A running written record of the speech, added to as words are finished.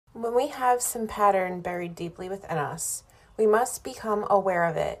When we have some pattern buried deeply within us, we must become aware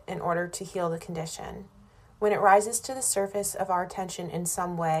of it in order to heal the condition. When it rises to the surface of our attention in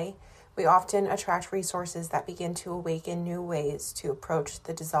some way, we often attract resources that begin to awaken new ways to approach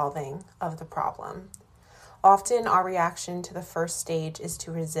the dissolving of the problem. Often, our reaction to the first stage is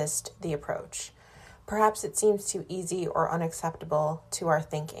to resist the approach. Perhaps it seems too easy or unacceptable to our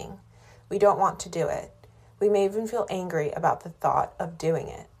thinking. We don't want to do it. We may even feel angry about the thought of doing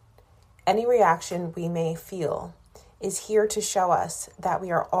it. Any reaction we may feel is here to show us that we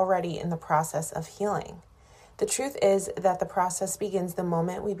are already in the process of healing. The truth is that the process begins the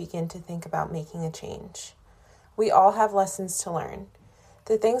moment we begin to think about making a change. We all have lessons to learn.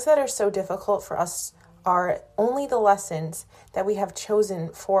 The things that are so difficult for us are only the lessons that we have chosen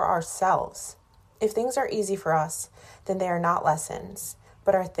for ourselves. If things are easy for us, then they are not lessons,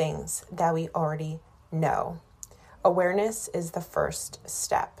 but are things that we already know. Awareness is the first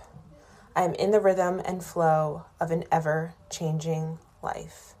step. I am in the rhythm and flow of an ever-changing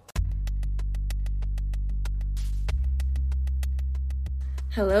life.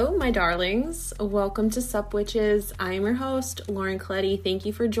 Hello, my darlings. Welcome to Sup Witches. I am your host, Lauren Coletti. Thank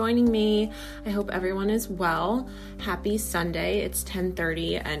you for joining me. I hope everyone is well. Happy Sunday. It's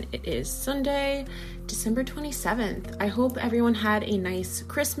 10:30 and it is Sunday, December 27th. I hope everyone had a nice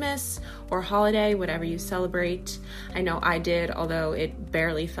Christmas or holiday, whatever you celebrate. I know I did, although it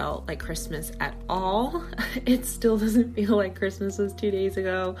barely felt like Christmas at all. It still doesn't feel like Christmas was 2 days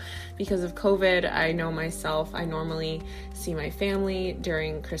ago because of COVID. I know myself, I normally see my family during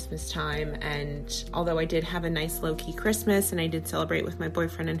Christmas time, and although I did have a nice low-key Christmas and I did celebrate with my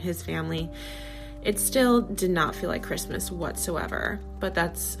boyfriend and his family, it still did not feel like Christmas whatsoever, but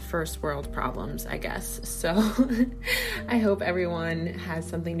that's first world problems, I guess. So I hope everyone has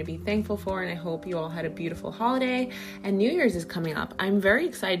something to be thankful for, and I hope you all had a beautiful holiday. And New Year's is coming up. I'm very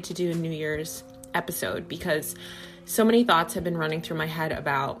excited to do a New Year's episode because so many thoughts have been running through my head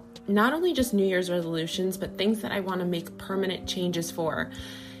about not only just New Year's resolutions, but things that I want to make permanent changes for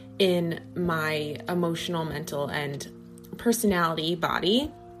in my emotional, mental, and personality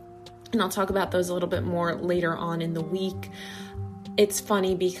body. And I'll talk about those a little bit more later on in the week. It's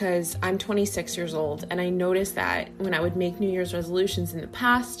funny because I'm 26 years old, and I noticed that when I would make New Year's resolutions in the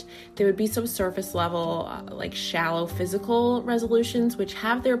past, they would be some surface level, like shallow physical resolutions, which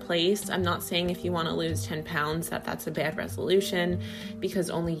have their place. I'm not saying if you want to lose 10 pounds that that's a bad resolution, because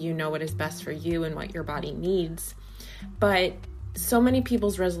only you know what is best for you and what your body needs. But so many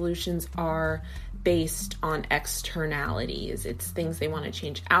people's resolutions are based on externalities. It's things they want to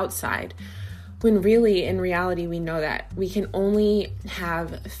change outside, when really, in reality, we know that we can only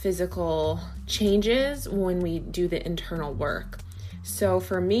have physical changes when we do the internal work. So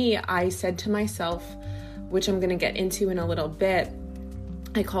for me, I said to myself, which I'm going to get into in a little bit,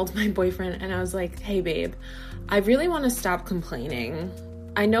 I called my boyfriend and I was like, hey babe, I really want to stop complaining.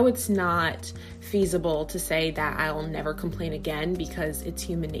 I know it's not feasible to say that I'll never complain again because it's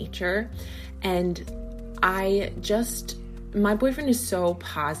human nature. And my boyfriend is so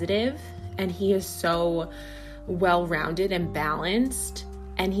positive and he is so well-rounded and balanced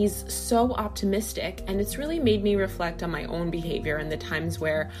and he's so optimistic, and it's really made me reflect on my own behavior and the times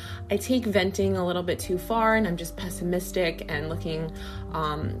where I take venting a little bit too far and I'm just pessimistic and looking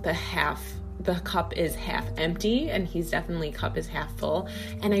the cup is half empty, and he's definitely cup is half full.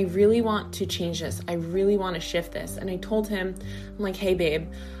 And I really want to change this. I really want to shift this. And I told him, I'm like, hey babe,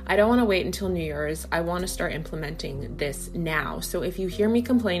 I don't want to wait until New Year's. I want to start implementing this now. So if you hear me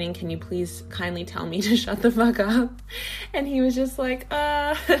complaining, can you please kindly tell me to shut the fuck up? And he was just like,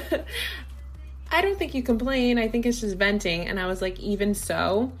 I don't think you complain. I think it's just venting. And I was like, even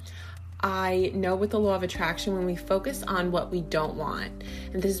so, I know with the law of attraction, when we focus on what we don't want,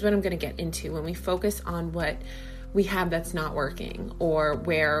 and this is what I'm going to get into, when we focus on what we have that's not working or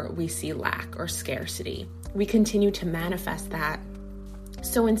where we see lack or scarcity, we continue to manifest that.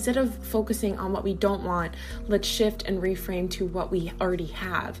 So instead of focusing on what we don't want, let's shift and reframe to what we already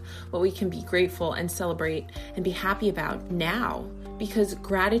have, what we can be grateful and celebrate and be happy about now, because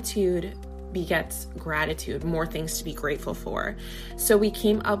gratitude begets gratitude, more things to be grateful for. So we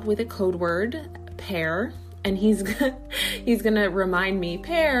came up with a code word, pear, and he's gonna remind me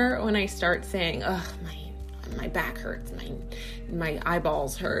pear when I start saying, my back hurts, my my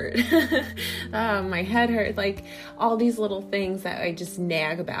eyeballs hurt, my head hurt, like all these little things that I just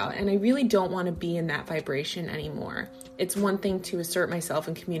nag about. And I really don't want to be in that vibration anymore. It's one thing to assert myself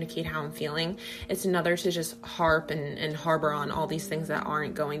and communicate how I'm feeling. It's another to just harp and harbor on all these things that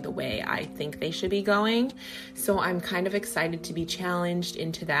aren't going the way I think they should be going. So I'm kind of excited to be challenged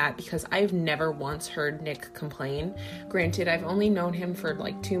into that, because I've never once heard Nick complain. Granted, I've only known him for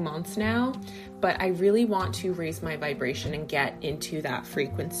like 2 months now, but I really want to raise my vibration and get into that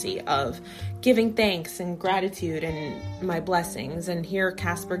frequency of giving thanks and gratitude and my blessings. And here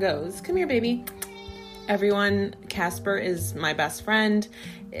Casper goes. Come here, baby. Everyone, Casper is my best friend.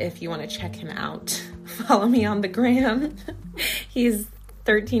 If you want to check him out, follow me on the gram. He's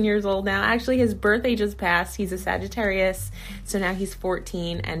 13 years old now. Actually, his birthday just passed. He's a Sagittarius, so now he's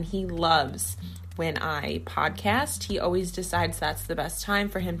 14, and he loves when I podcast. He always decides that's the best time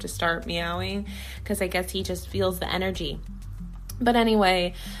for him to start meowing, because I guess he just feels the energy. But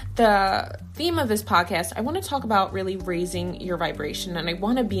anyway, the theme of this podcast, I want to talk about really raising your vibration, and I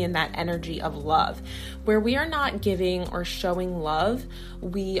want to be in that energy of love, where we are not giving or showing love.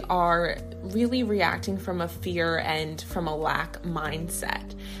 We are really reacting from a fear and from a lack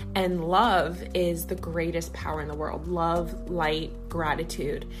mindset. And love is the greatest power in the world. Love, light,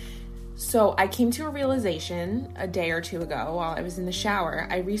 gratitude. So I came to a realization a day or two ago while I was in the shower.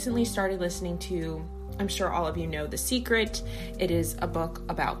 I recently started listening to, I'm sure all of you know, The Secret. It is a book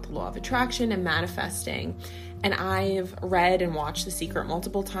about the law of attraction and manifesting. And I've read and watched The Secret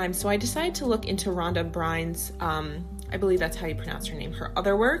multiple times. So I decided to look into Rhonda Byrne's, I believe that's how you pronounce her name, her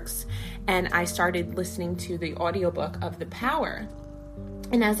other works. And I started listening to the audiobook of The Power.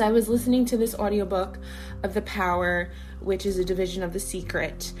 And as I was listening to this audiobook of The Power, which is a division of The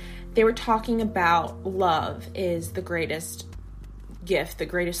Secret, they were talking about love is the greatest gift, the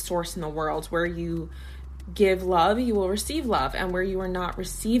greatest source in the world. Where you give love, you will receive love. And where you are not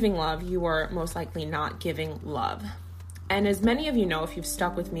receiving love, you are most likely not giving love. And as many of you know, if you've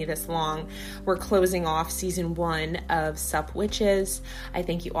stuck with me this long, we're closing off season 1 of Sup Witches. I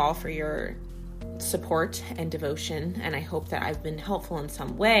thank you all for your support and devotion, and I hope that I've been helpful in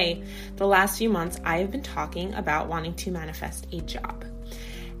some way. The last few months, I have been talking about wanting to manifest a job.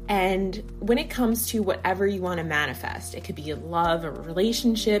 And when it comes to whatever you want to manifest, it could be love, a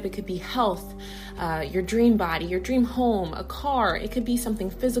relationship, it could be health, your dream body, your dream home, a car, it could be something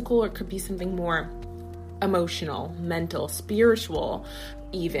physical, or it could be something more emotional, mental, spiritual,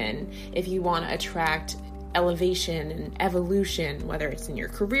 even. If you want to attract elevation and evolution, whether it's in your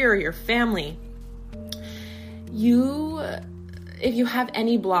career or your family, if you have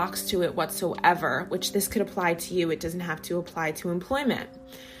any blocks to it whatsoever, which this could apply to you, it doesn't have to apply to employment.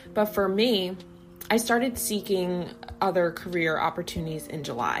 But for me, I started seeking other career opportunities in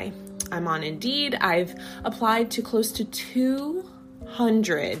July. I'm on Indeed. I've applied to close to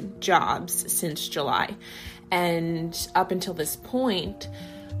 200 jobs since July. And up until this point,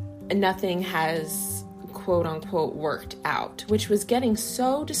 nothing has quote unquote worked out, which was getting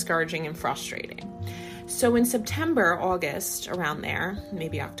so discouraging and frustrating. So in September, August, around there,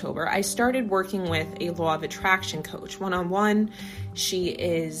 maybe October, I started working with a law of attraction coach one-on-one. She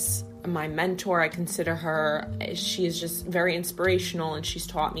is my mentor. I consider her. She is just very inspirational, and she's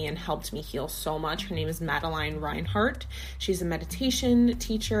taught me and helped me heal so much. Her name is Madeline Reinhart. She's a meditation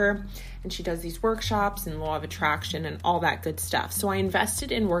teacher, and she does these workshops and law of attraction and all that good stuff. So I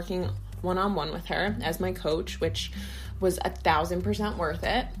invested in working one-on-one with her as my coach, which was 1,000% worth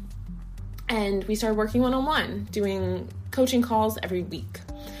it. And we started working one-on-one, doing coaching calls every week.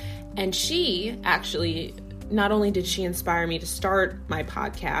 And she actually, not only did she inspire me to start my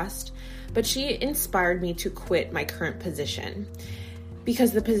podcast, but she inspired me to quit my current position.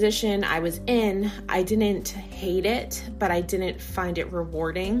 Because the position I was in, I didn't hate it, but I didn't find it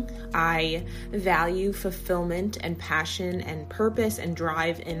rewarding. I value fulfillment and passion and purpose and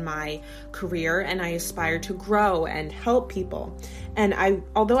drive in my career, and I aspire to grow and help people. And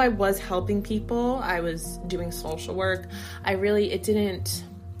although I was helping people, I was doing social work, it didn't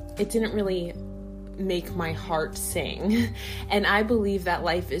really make my heart sing. And I believe that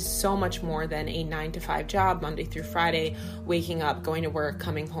life is so much more than a 9-to-5 job, Monday through Friday, waking up, going to work,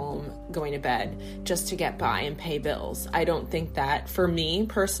 coming home, going to bed, just to get by and pay bills. I don't think that, for me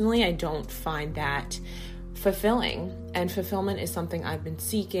personally, I don't find that fulfilling. And fulfillment is something I've been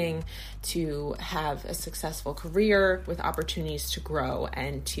seeking, to have a successful career with opportunities to grow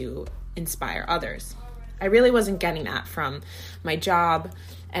and to inspire others. I really wasn't getting that from my job,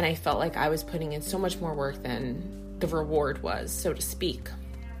 and I felt like I was putting in so much more work than the reward was, so to speak.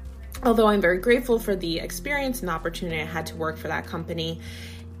 Although I'm very grateful for the experience and the opportunity I had to work for that company,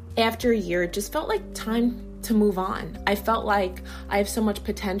 after a year, it just felt like time to move on. I felt like I have so much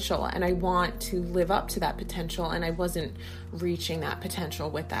potential and I want to live up to that potential, and I wasn't reaching that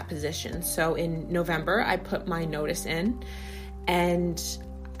potential with that position. So in November, I put my notice in and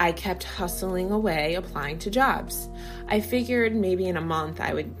I kept hustling away, applying to jobs. I figured maybe in a month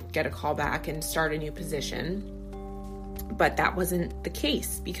I would get a call back and start a new position. But that wasn't the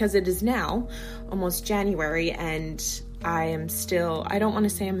case, because it is now almost January and I don't want to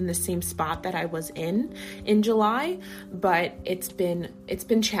say I'm in the same spot that I was in July, but it's been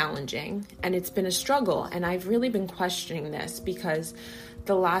challenging and it's been a struggle. And I've really been questioning this because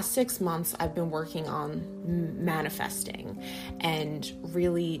the last 6 months I've been working on manifesting and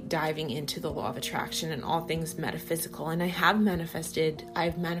really diving into the law of attraction and all things metaphysical. And I've manifested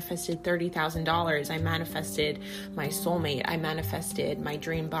 $30,000. I manifested my soulmate. I manifested my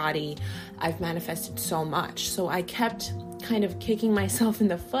dream body. I've manifested so much. So I kept kind of kicking myself in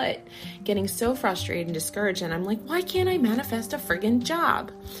the foot, getting so frustrated and discouraged. And I'm like, why can't I manifest a friggin'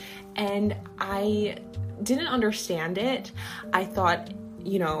 job? And I didn't understand it. I thought,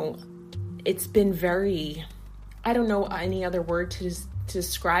 it's been very, I don't know any other word to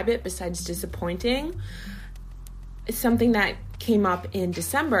describe it besides disappointing. It's something that came up in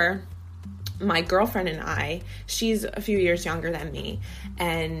December. My girlfriend and I, she's a few years younger than me,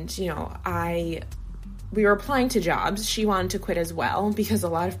 and we were applying to jobs. She wanted to quit as well because a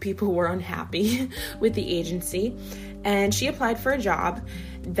lot of people were unhappy with the agency, and she applied for a job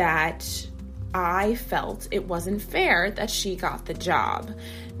that I felt it wasn't fair that she got the job.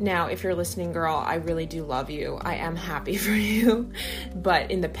 Now, if you're listening, girl, I really do love you. I am happy for you.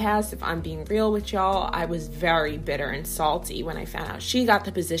 But in the past, if I'm being real with y'all, I was very bitter and salty when I found out she got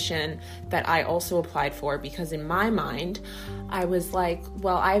the position that I also applied for, because in my mind, I was like,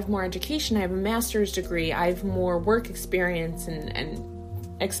 well, I have more education. I have a master's degree. I have more work experience and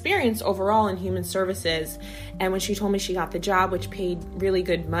experience overall in human services. And when she told me she got the job, which paid really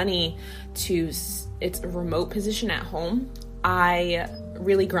good money it's a remote position at home, I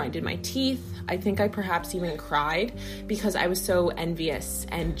really grinded my teeth. I think I perhaps even cried because I was so envious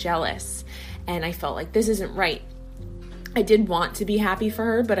and jealous, and I felt like this isn't right. I did want to be happy for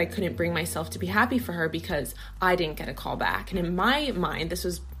her, but I couldn't bring myself to be happy for her because I didn't get a call back. And in my mind, this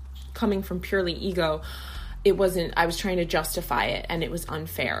was coming from purely ego. I was trying to justify it, and it was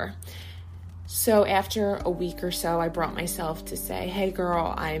unfair. So after a week or so, I brought myself to say, hey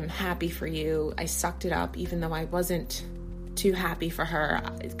girl, I'm happy for you. I sucked it up, even though I wasn't too happy for her.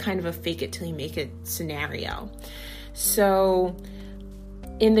 It's kind of a fake it till you make it scenario. So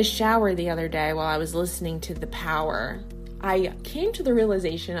in the shower the other day, while I was listening to The Power, I came to the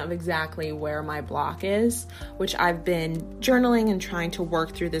realization of exactly where my block is, which I've been journaling and trying to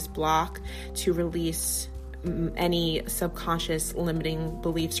work through this block to release any subconscious limiting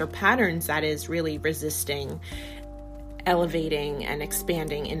beliefs or patterns that is really resisting elevating and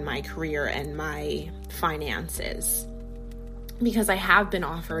expanding in my career and my finances. Because I have been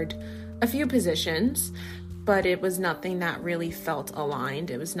offered a few positions, but it was nothing that really felt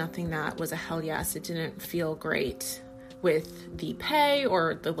aligned. It was nothing that was a hell yes. It didn't feel great with the pay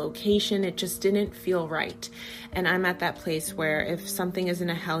or the location. It just didn't feel right. And I'm at that place where if something isn't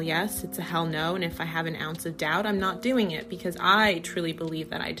a hell yes, it's a hell no. And if I have an ounce of doubt, I'm not doing it, because I truly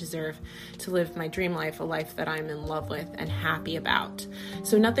believe that I deserve to live my dream life, a life that I'm in love with and happy about.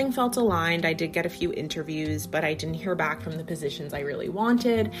 So nothing felt aligned. I did get a few interviews, but I didn't hear back from the positions I really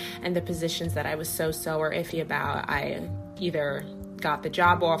wanted, and the positions that I was so or iffy about, I either got the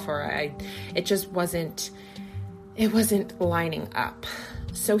job offer, it wasn't lining up.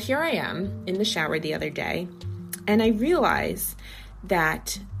 So here I am in the shower the other day, and I realize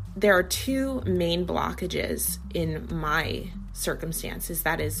that there are two main blockages in my circumstances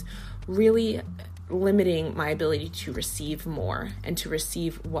that is really limiting my ability to receive more and to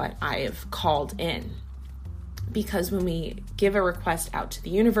receive what I have called in. Because when we give a request out to the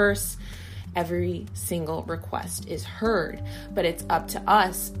universe, every single request is heard, but it's up to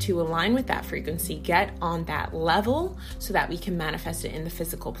us to align with that frequency, get on that level so that we can manifest it in the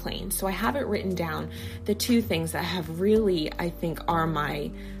physical plane. So I have it written down, the two things that have really, I think, are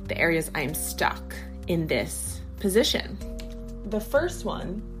the areas I'm stuck in this position. The first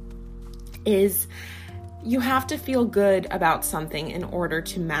one is you have to feel good about something in order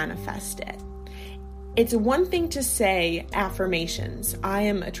to manifest it. It's one thing to say affirmations. I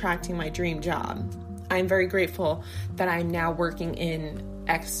am attracting my dream job. I'm very grateful that I'm now working in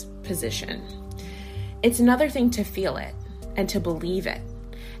X position. It's another thing to feel it and to believe it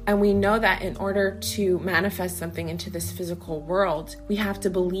And we know that in order to manifest something into this physical world, we have to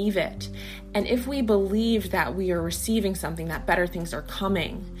believe it. And if we believe that we are receiving something, that better things are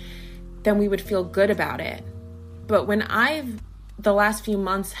coming, then we would feel good about it. But when the last few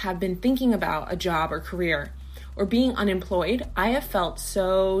months have been thinking about a job or career or being unemployed, I have felt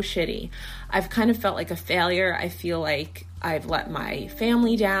so shitty. I've kind of felt like a failure. I feel like I've let my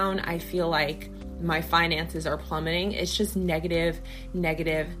family down. I feel like my finances are plummeting. It's just negative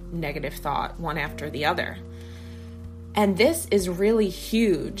thought, one after the other. And this is really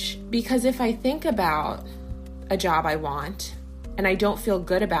huge, because if I think about a job I want and I don't feel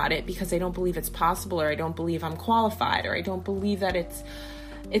good about it because I don't believe it's possible, or I don't believe I'm qualified, or I don't believe that it's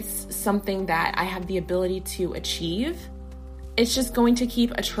something that I have the ability to achieve, it's just going to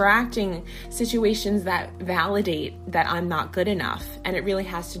keep attracting situations that validate that I'm not good enough. And it really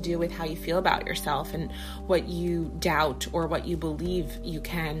has to do with how you feel about yourself and what you doubt or what you believe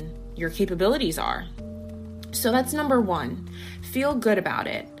your capabilities are. So that's number one. Feel good about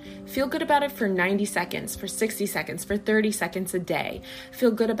it. Feel good about it for 90 seconds, for 60 seconds, for 30 seconds a day.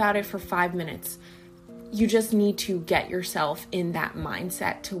 Feel good about it for 5 minutes. You just need to get yourself in that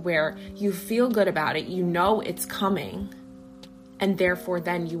mindset to where you feel good about it, you know it's coming, and therefore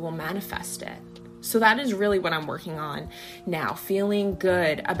then you will manifest it. So that is really what I'm working on now, feeling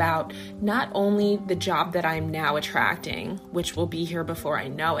good about not only the job that I'm now attracting, which will be here before I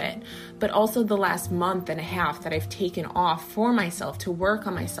know it, but also the last month and a half that I've taken off for myself, to work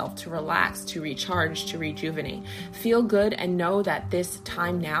on myself, to relax, to recharge, to rejuvenate. Feel good and know that this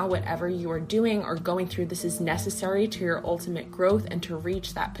time now, whatever you are doing or going through, this is necessary to your ultimate growth and to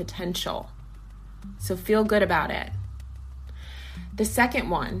reach that potential. So feel good about it. The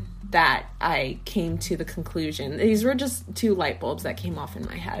second one that I came to the conclusion, these were just two light bulbs that came off in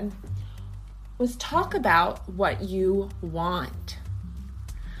my head, was talk about what you want.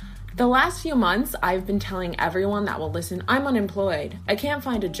 The last few months, I've been telling everyone that will listen, I'm unemployed. I can't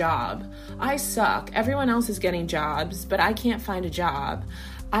find a job. I suck. Everyone else is getting jobs, but I can't find a job.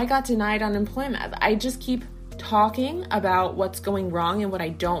 I got denied unemployment. I just keep talking about what's going wrong and what I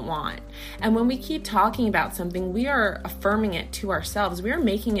don't want. And when we keep talking about something, we are affirming it to ourselves. We are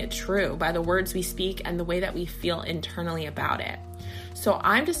making it true by the words we speak and the way that we feel internally about it. So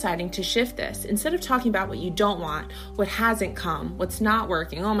I'm deciding to shift this. Instead of talking about what you don't want, what hasn't come, what's not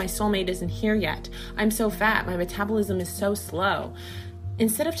working, oh, my soulmate isn't here yet, I'm so fat, my metabolism is so slow.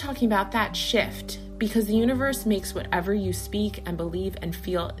 Instead of talking about that, shift, because the universe makes whatever you speak and believe and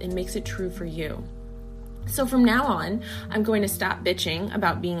feel, it makes it true for you. So from now on, I'm going to stop bitching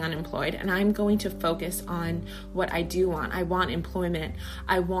about being unemployed, and I'm going to focus on what I do want. I want employment.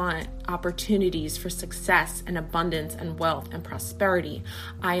 I want opportunities for success and abundance and wealth and prosperity.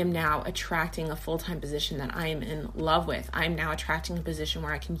 I am now attracting a full-time position that I am in love with. I am now attracting a position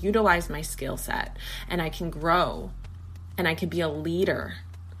where I can utilize my skill set and I can grow and I can be a leader.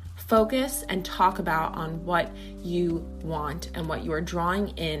 Focus and talk about on what you want and what you are drawing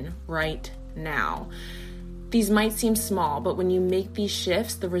in right now. These might seem small, but when you make these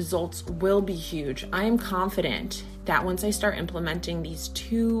shifts, the results will be huge. I am confident that once I start implementing these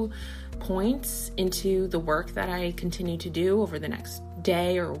 2 points into the work that I continue to do over the next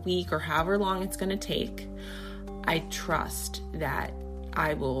day or week or however long it's going to take, I trust that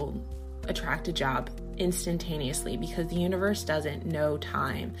I will attract a job instantaneously, because the universe doesn't know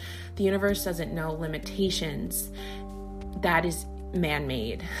time. The universe doesn't know limitations. That is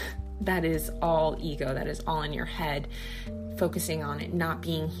man-made. That is all ego. That is all in your head. Focusing on it not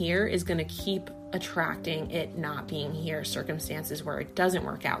being here is going to keep attracting it not being here. Circumstances where it doesn't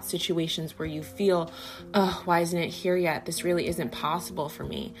work out. Situations where you feel, oh, why isn't it here yet? This really isn't possible for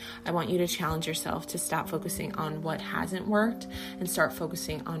me. I want you to challenge yourself to stop focusing on what hasn't worked and start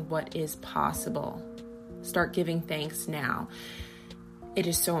focusing on what is possible. Start giving thanks now. It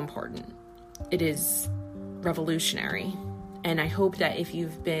is so important. It is revolutionary. And I hope that if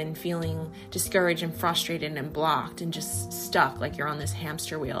you've been feeling discouraged and frustrated and blocked and just stuck like you're on this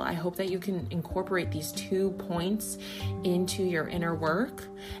hamster wheel, I hope that you can incorporate these 2 points into your inner work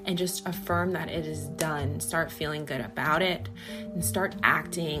and just affirm that it is done. Start feeling good about it and start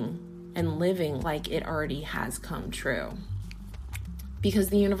acting and living like it already has come true. Because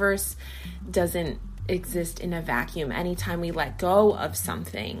the universe doesn't exist in a vacuum. Anytime we let go of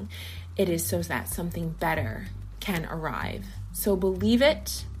something, it is so that something better can arrive. So believe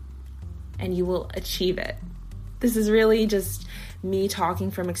it and you will achieve it. This is really just me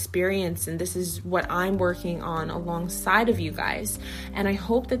talking from experience, and this is what I'm working on alongside of you guys. And I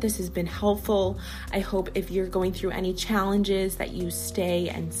hope that this has been helpful. I hope if you're going through any challenges that you stay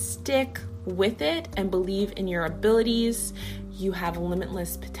and stick with it and believe in your abilities. You have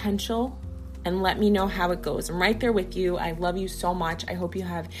limitless potential. And let me know how it goes. I'm right there with you. I love you so much. I hope you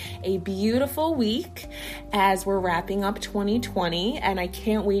have a beautiful week as we're wrapping up 2020. And I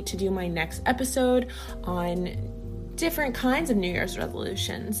can't wait to do my next episode on different kinds of New Year's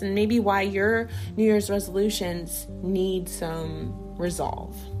resolutions and maybe why your New Year's resolutions need some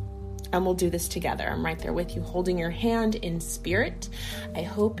resolve. And we'll do this together. I'm right there with you, holding your hand in spirit. I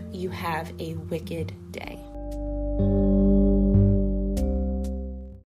hope you have a wicked day.